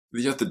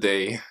The other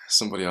day,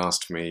 somebody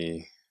asked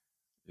me,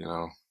 you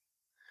know,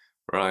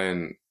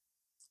 Ryan,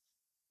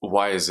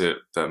 why is it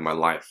that my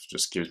life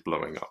just keeps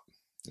blowing up?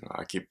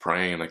 I keep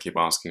praying and I keep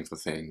asking for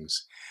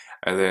things.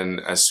 And then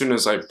as soon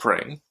as I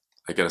pray,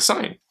 I get a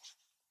sign.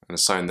 And a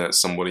sign that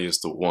somebody is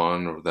the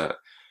one or that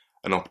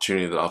an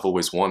opportunity that I've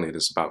always wanted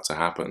is about to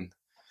happen.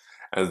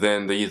 And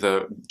then they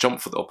either jump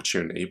for the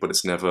opportunity, but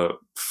it's never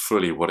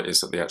fully what it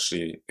is that they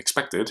actually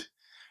expected.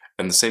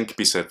 And the same can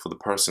be said for the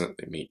person that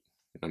they meet.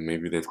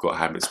 Maybe they've got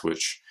habits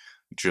which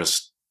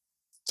just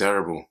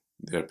terrible.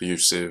 They're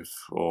abusive,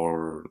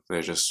 or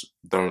they just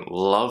don't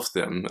love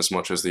them as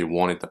much as they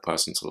wanted the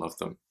person to love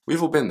them.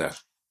 We've all been there,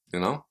 you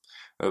know?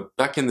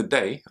 Back in the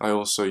day, I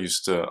also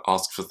used to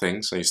ask for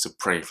things. I used to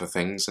pray for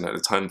things. And at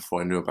the time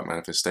before I knew about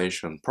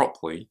manifestation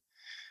properly,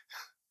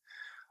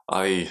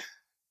 I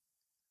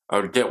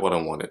would get what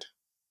I wanted.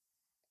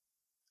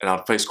 And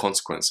I'd face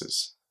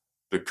consequences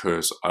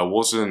because I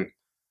wasn't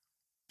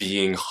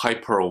being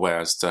hyper aware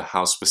as to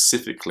how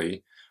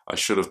specifically I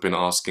should have been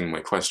asking my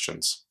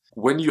questions.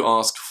 When you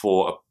ask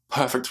for a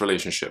perfect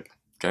relationship,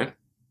 okay,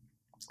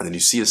 and then you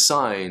see a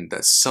sign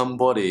that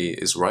somebody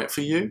is right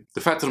for you,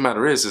 the fact of the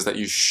matter is that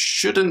you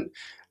shouldn't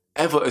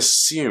ever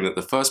assume that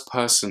the first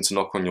person to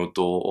knock on your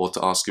door or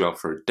to ask you out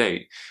for a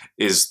date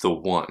is the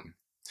one.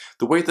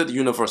 The way that the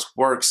universe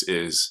works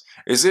is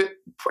it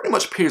pretty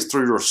much peers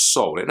through your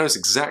soul. It knows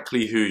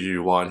exactly who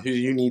you are and who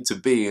you need to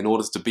be in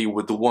order to be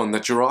with the one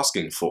that you're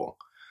asking for.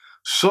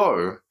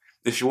 So,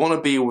 if you want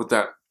to be with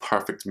that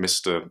perfect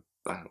Mr.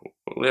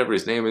 Whatever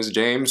his name is,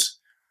 James,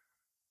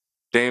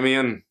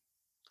 Damien,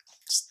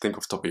 just think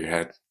off the top of your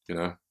head,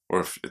 or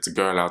if it's a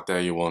girl out there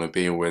you want to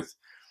be with,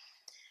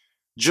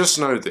 just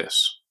know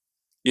this.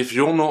 If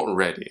you're not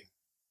ready,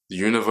 the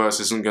universe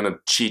isn't going to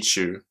cheat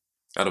you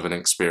out of an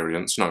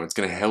experience. No, it's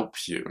going to help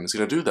you. And it's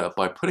going to do that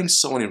by putting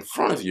someone in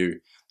front of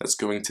you that's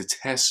going to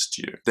test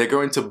you. They're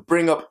going to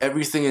bring up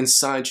everything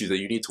inside you that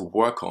you need to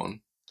work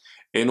on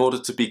in order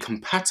to be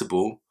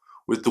compatible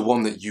with the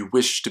one that you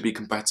wish to be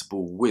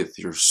compatible with,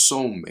 your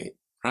soulmate,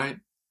 right?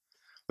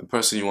 The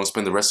person you want to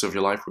spend the rest of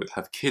your life with,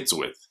 have kids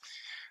with,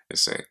 they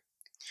say.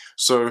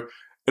 So,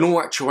 in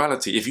all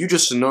actuality, if you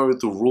just know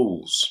the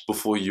rules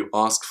before you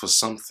ask for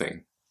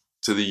something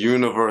to the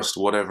universe,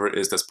 whatever it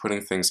is that's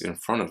putting things in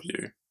front of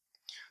you,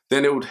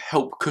 then it would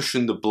help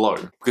cushion the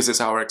blow, because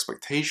it's our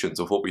expectations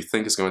of what we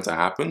think is going to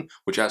happen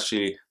which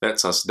actually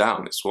lets us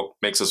down. It's what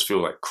makes us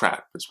feel like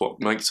crap. It's what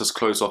makes us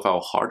close off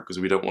our heart because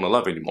we don't want to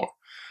love anymore.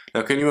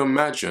 Now, can you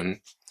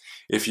imagine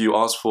if you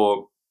ask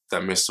for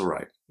that Mr.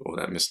 Right or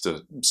that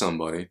Mr.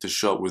 Somebody to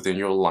show up within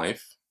your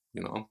life,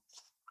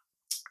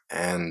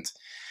 and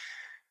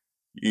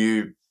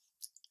you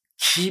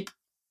keep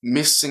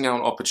missing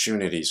out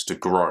opportunities to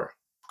grow,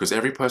 because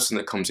every person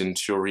that comes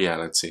into your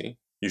reality,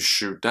 you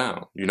shoot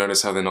down. You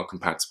notice how they're not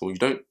compatible. You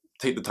don't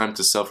take the time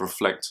to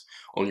self-reflect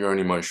on your own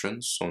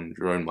emotions, on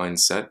your own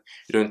mindset.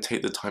 You don't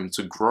take the time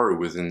to grow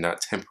within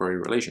that temporary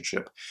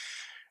relationship.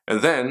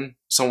 And then,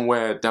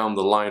 somewhere down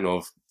the line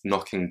of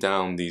knocking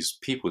down these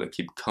people that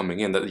keep coming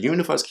in, that the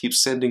universe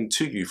keeps sending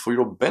to you for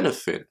your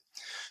benefit,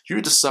 you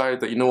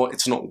decide that, you know what,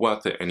 it's not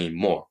worth it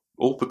anymore.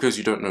 All because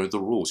you don't know the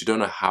rules. You don't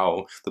know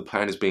how the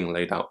plan is being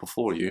laid out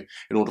before you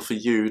in order for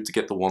you to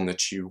get the one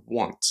that you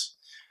want.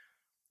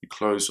 You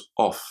close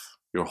off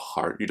your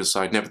heart, you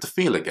decide never to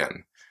feel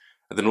again.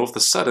 And then all of a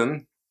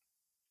sudden,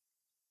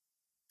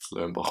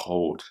 lo and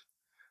behold,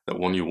 that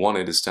one you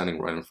wanted is standing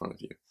right in front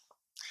of you.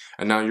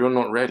 And now you're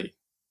not ready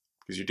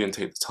because you didn't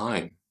take the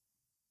time.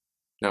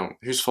 Now,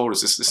 whose fault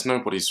is this? It's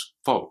nobody's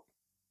fault,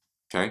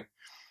 okay?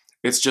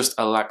 It's just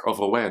a lack of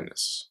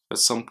awareness. At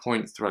some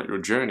point throughout your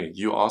journey,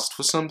 you asked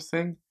for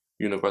something,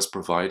 universe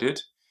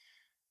provided,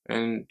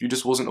 and you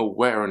just wasn't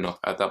aware enough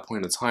at that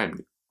point in time.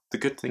 The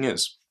good thing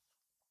is,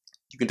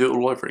 you can do it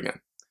all over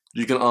again.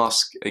 You can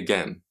ask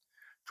again,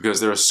 because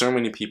there are so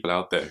many people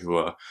out there who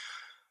are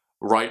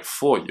right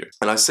for you.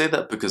 And I say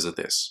that because of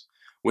this.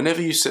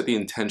 Whenever you set the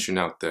intention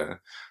out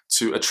there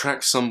to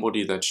attract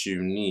somebody that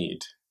you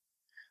need,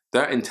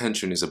 that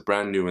intention is a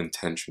brand new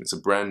intention. It's a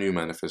brand new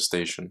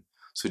manifestation.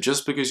 So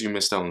just because you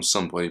missed out on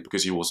somebody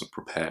because you wasn't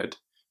prepared,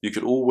 you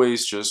could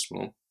always just,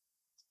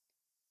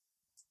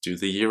 do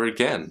the year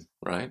again,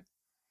 right?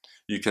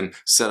 You can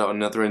set out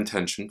another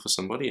intention for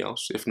somebody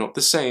else, if not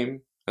the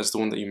same as the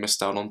one that you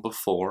missed out on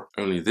before.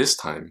 Only this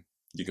time,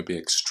 you can be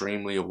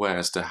extremely aware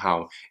as to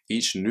how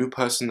each new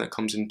person that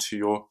comes into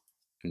your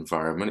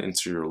environment,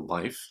 into your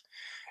life,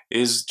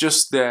 is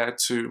just there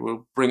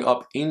to bring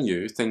up in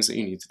you things that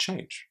you need to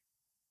change.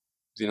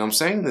 I'm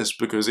saying this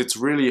because it's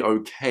really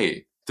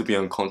okay to be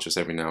unconscious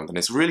every now and then.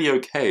 It's really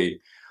okay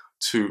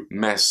to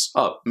mess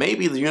up.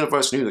 Maybe the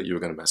universe knew that you were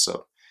going to mess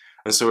up.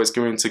 And so it's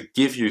going to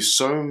give you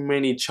so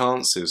many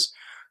chances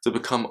to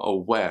become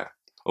aware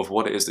of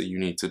what it is that you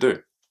need to do.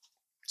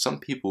 Some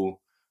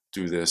people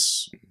do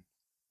this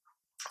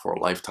for a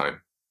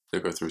lifetime. They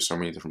go through so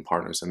many different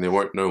partners and they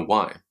won't know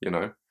why,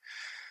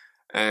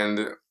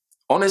 And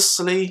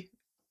honestly,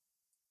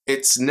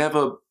 it's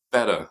never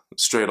better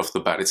straight off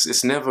the bat.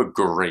 It's never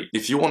great.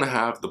 If you want to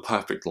have the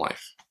perfect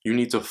life, you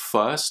need to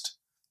first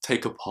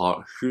take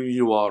apart who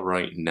you are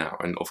right now.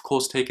 And of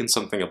course, taking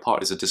something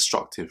apart is a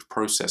destructive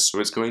process, so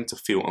it's going to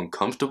feel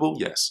uncomfortable,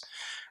 yes.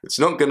 It's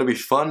not going to be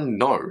fun,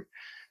 no.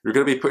 You're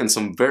going to be put in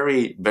some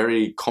very,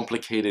 very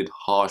complicated,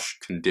 harsh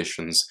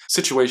conditions,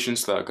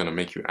 situations that are going to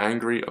make you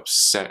angry,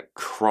 upset,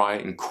 cry,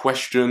 and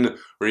question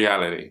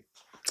reality.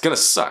 It's going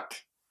to suck.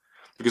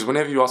 Because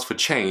whenever you ask for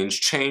change,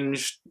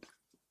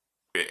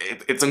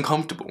 it's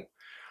uncomfortable.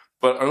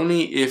 But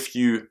only if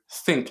you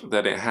think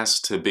that it has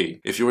to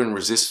be, if you're in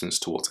resistance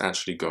to what's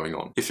actually going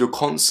on. If you're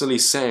constantly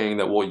saying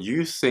that what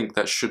you think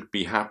that should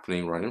be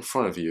happening right in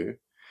front of you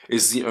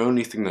is the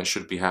only thing that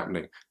should be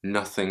happening,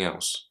 nothing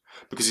else.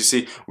 Because you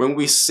see, when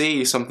we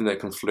see something that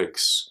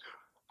conflicts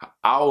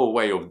our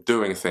way of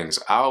doing things,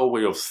 our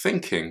way of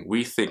thinking,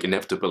 we think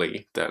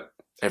inevitably that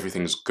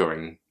everything's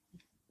going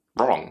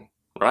wrong,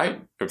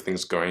 right?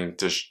 Everything's going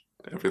to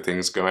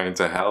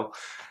hell.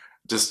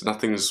 Just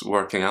nothing's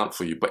working out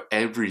for you, but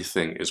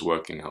everything is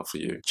working out for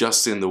you,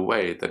 just in the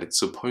way that it's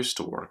supposed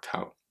to work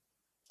out,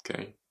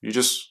 okay? You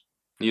just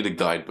need a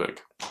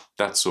guidebook,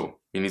 that's all.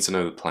 You need to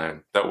know the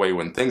plan. That way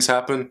when things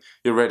happen,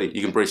 you're ready,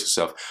 you can brace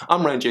yourself.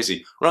 I'm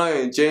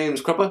Ryan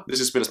James Cropper. This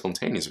has been a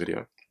spontaneous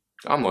video.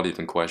 I'm not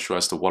even quite sure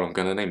as to what I'm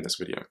going to name this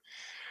video.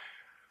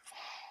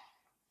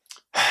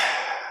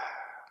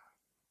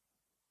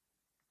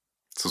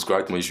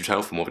 Subscribe to my YouTube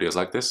channel for more videos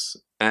like this,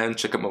 and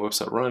check out my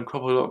website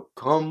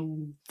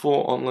ryancropper.com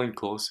for online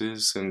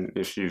courses. And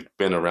if you've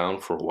been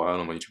around for a while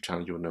on my YouTube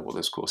channel, you'll know what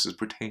those courses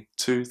pertain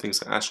to.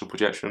 Things like astral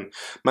projection,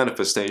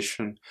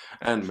 manifestation,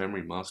 and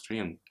memory mastery,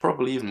 and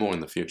probably even more in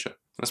the future.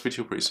 I'll speak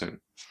to you pretty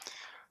soon.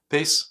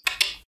 Peace.